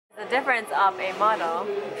difference of a model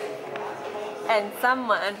and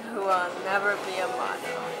someone who will never be a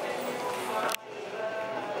model.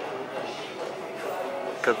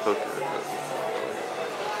 Can't focus.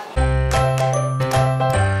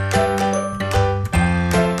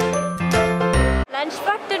 Lunch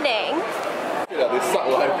for today. Yeah, they suck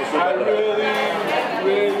life. I'm really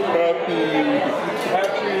happy.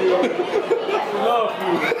 Love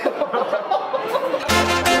you.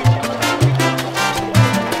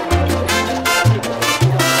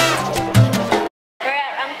 We're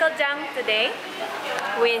at Uncle Jung today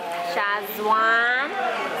with Shazwan,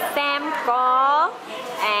 Sam Go,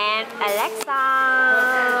 and Alexa.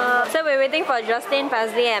 So we're waiting for Justin,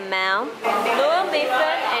 Paisley, and Mel. Noah, Mason,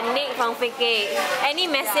 and Nick from Fiki. Any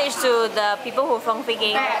message to the people who from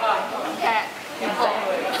Fiki?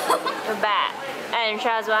 Bad. And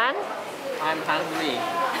Shazwan? I'm hungry.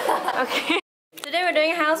 Okay. Today we're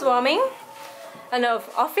doing housewarming. No,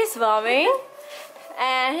 office warming.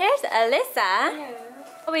 And here's Alyssa.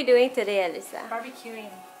 What are we doing today, Alyssa? Barbecuing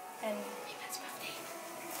and Megan's birthday.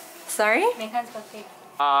 Sorry? Megan's birthday.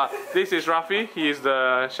 This is Rafi. He is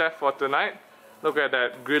the chef for tonight. Look at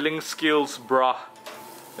that grilling skills, brah.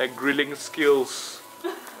 That grilling skills.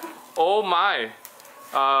 Oh my!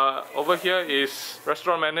 Over here is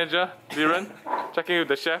restaurant manager Dhiren, checking with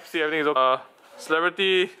the chef, see everything is okay.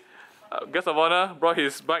 Celebrity guest of honor brought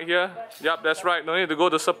his bike here. Yup, that's right. No need to go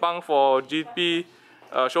to Sepang for GP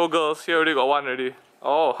showgirls. Here already got one already.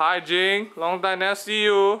 Oh, hi Jing. Long time never see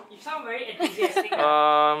you. You sound very enthusiastic.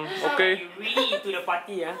 Okay. You're really into the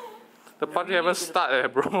party, yeah? The party haven't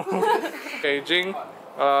started, bro. Okay, Jing.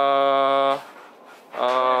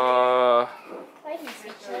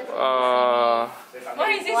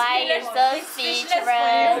 Why you're so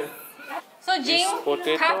speechless? So Jing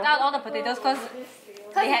potato. carved out all the potatoes because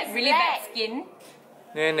they had really bad skin.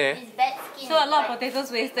 Nene. It's bad skin. So a lot of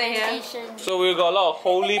potatoes wasted here. So we got a lot of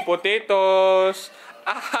holy potatoes.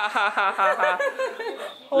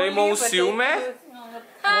 Lemon siu meh?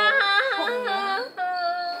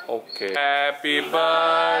 Okay. Happy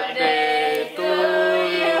birthday to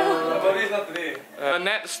you. The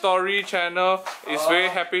thenatstory channel is very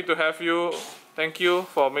happy to have you. Thank you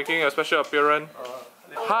for making a special appearance.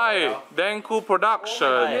 Hi, Danku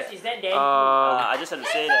Production. Is that Dan? I just have to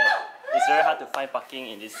say that it's very hard to find parking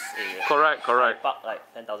in this area. Correct, correct. I park like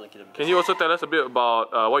 10,000 kilometers. Can you also tell us a bit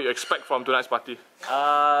about what you expect from tonight's party?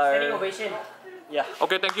 Standing ovation. Yeah.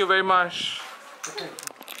 Okay, thank you very much.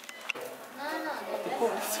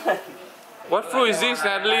 What fruit is this,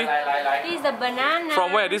 Natalie? This is the banana.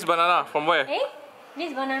 From where? This banana? From where? Eh?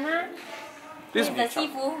 This banana. This This is the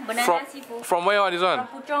seafood. Banana from, seafood. from where one? This one?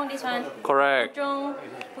 From Puchong, this one. Correct.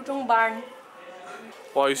 Puchong barn.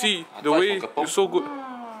 Wow, you see the way you're so good.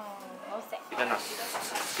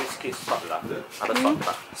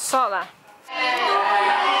 Salt lah.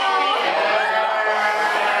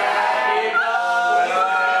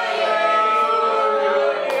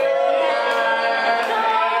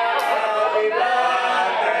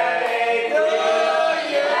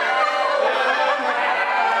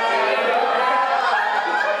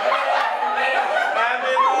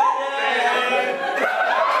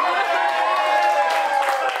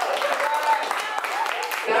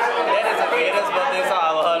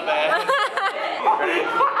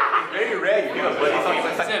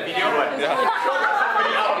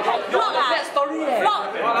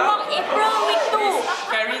 Vlog April week 2.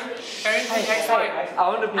 Karen, I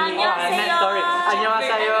want to be 안녕하세요.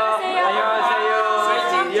 안녕하세요. 안녕하세요.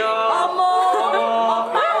 Yo. 어머.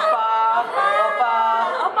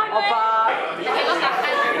 Opa.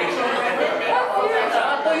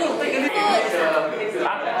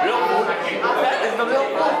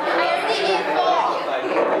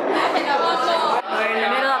 We're in the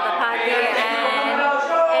middle of the party and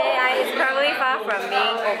AI is probably far from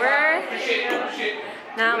being over.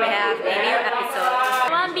 Now we have a new episode. I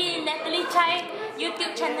want to be Natalie Chai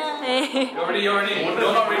YouTube channel.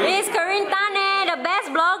 It's Karin Tane, the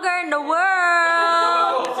best blogger in the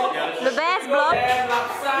world. The best blogger.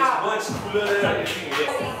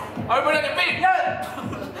 Everybody on your feet!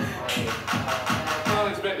 Oh,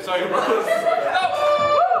 it's bad. Sorry, bro.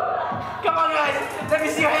 Come on, guys. Let me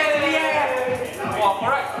see your hand in the air. Wow,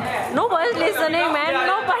 correct. Nobody's listening, man.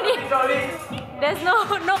 Nobody. There's no.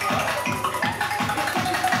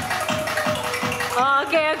 Oh,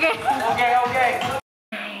 okay. Okay.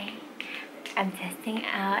 I'm testing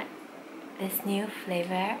out this new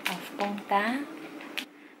flavor of bongta.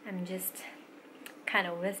 I'm just kind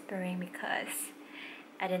of whispering because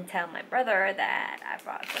I didn't tell my brother that I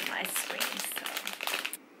brought some ice cream. So,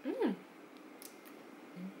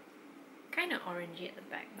 kind of orangey at the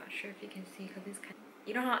back. Not sure if you can see because it's kind of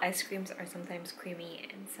You know how ice creams are sometimes creamy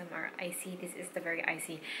and some are icy? This is the very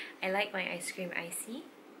icy. I like my ice cream icy.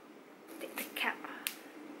 Take the cap off.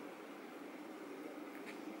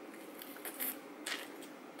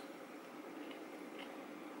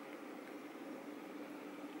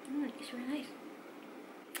 It's really nice.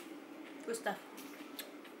 Good stuff.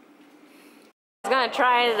 I'm gonna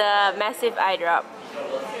try the massive eye drop.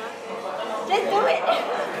 Let's do it!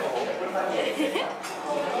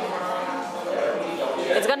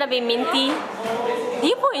 It's gonna be minty. Do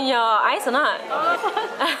you put in your eyes or not?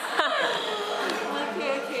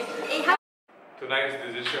 Okay. Tonight's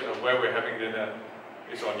decision of where we're having dinner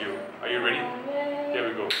is on you. Are you ready? Here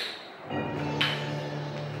we go.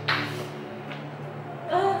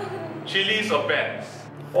 Chili's or Ben's?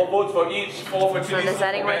 4 votes for each, 4 for Chili's. I'm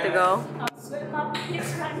deciding where to go.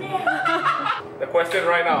 The question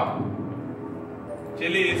right now.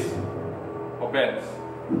 Chili's or Ben's?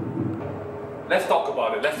 Let's talk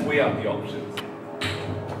about it. Let's weigh out the options.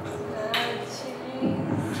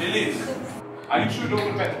 Chili's. Are you sure you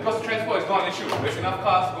don't go back? Because transport is not an issue. There's enough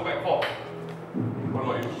cars to go back for. What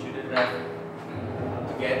about you? Shouldn't drive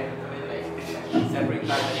together. Like separate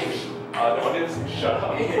cars. The audience, shut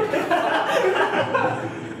up.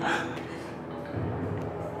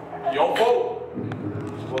 Your vote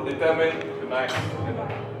will determine tonight's dinner.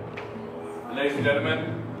 Ladies and gentlemen,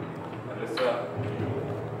 Alyssa.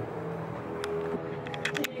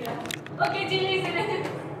 Okay, Chili's.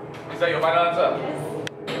 Is that your final answer? Yes.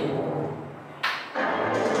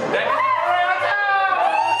 That is the right answer!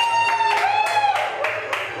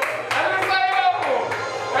 Alyssa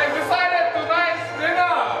has decided tonight's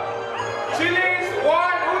dinner. Chili's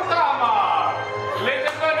one Utama. Ladies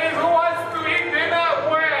and gentlemen, who wants to eat dinner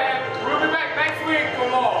where? We'll be back next week for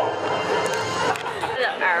more.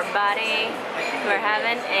 Hello everybody. We're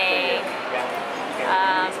having a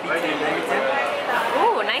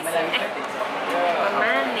ooh, nice romantic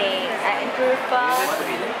interval.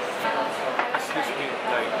 Excuse me,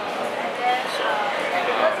 like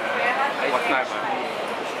what time?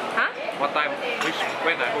 Huh? What time?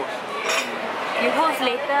 When I host? You host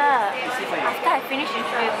later. After I finish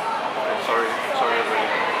interview. Sorry everybody.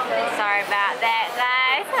 Sorry about that,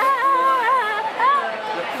 guys.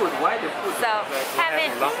 The food, why the food? So, have it.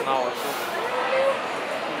 Last an hour or so.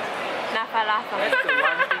 Laugh. That's the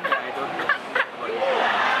one thing that I don't know about you.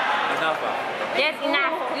 Enough. Yes,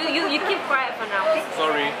 enough. You keep quiet for now, okay?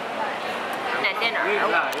 Sorry. And dinner with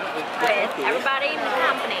everybody in the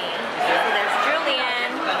company. So there's Julian.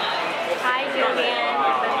 Hi, Julian.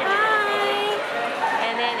 Hi.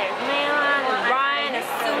 And then there's Melon, there's Brian, there's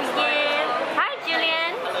Susan. Hi,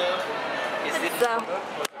 Julian. So,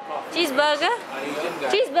 cheeseburger.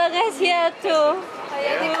 Cheeseburger is here too.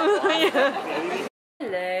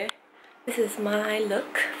 Hello. This is my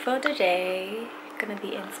look for the day. Gonna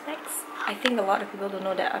be in specs. I think a lot of people don't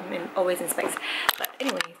know that I'm always in specs. But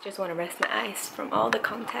anyways, just want to rest my eyes from all the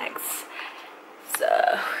contacts.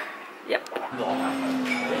 So, yep.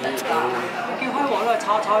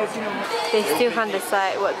 They still can't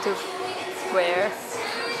decide what to wear.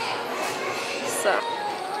 So.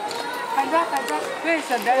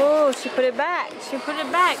 Oh, she put it back. She put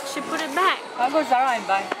it back. She put it back. I'll go Zara and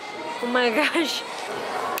buy. Oh my gosh.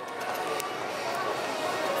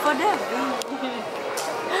 Further.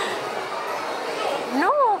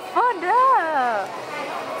 No, further.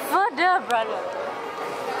 Further, brother.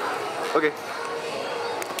 Okay.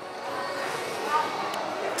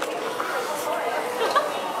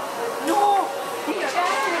 No.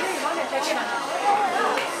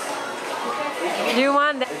 Do you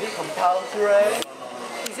want that? Is it compulsory?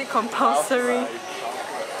 Is it compulsory?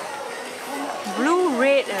 Blue,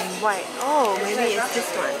 red, and white. Oh, maybe it's this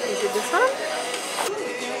one. Is it this one?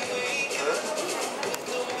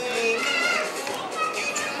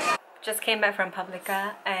 Just came back from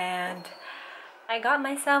Publica and I got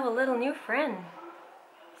myself a little new friend.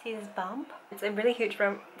 See this bump? It's really huge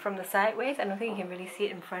from the sideways. I don't think you can really see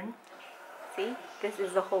it in front. See? This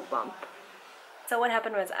is the whole bump. So what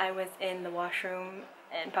happened was I was in the washroom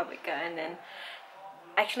in Publica and then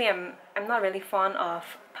actually I'm not really fond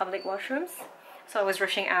of public washrooms. So I was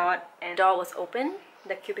rushing out and the door was open.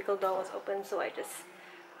 The cubicle door was open, so I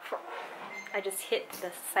just hit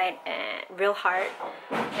the side real hard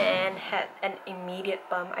and had an immediate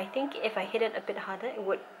bump. I think if I hit it a bit harder it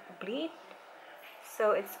would bleed.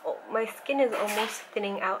 So my skin is almost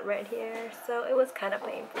thinning out right here, so it was kind of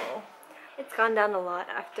painful. It's gone down a lot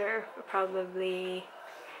after probably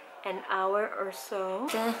an hour or so.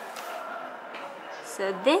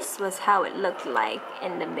 So this was how it looked like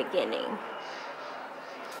in the beginning.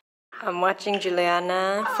 I'm watching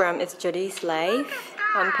Juliana from It's Judy's Life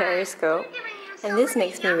on Periscope. And this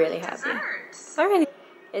makes me really happy. Alrighty.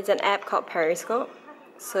 It's an app called Periscope.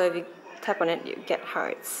 So if you tap on it, you get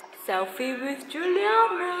hearts. Selfie with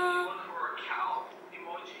Juliana.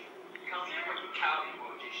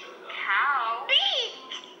 Cow. Big.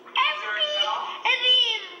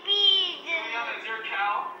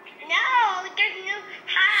 No, there's no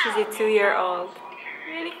cow. She's a 2-year-old.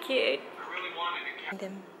 Really cute.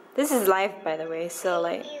 This is live, by the way, so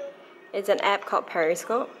like, it's an app called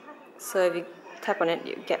Periscope. So if you tap on it,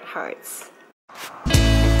 you get hearts.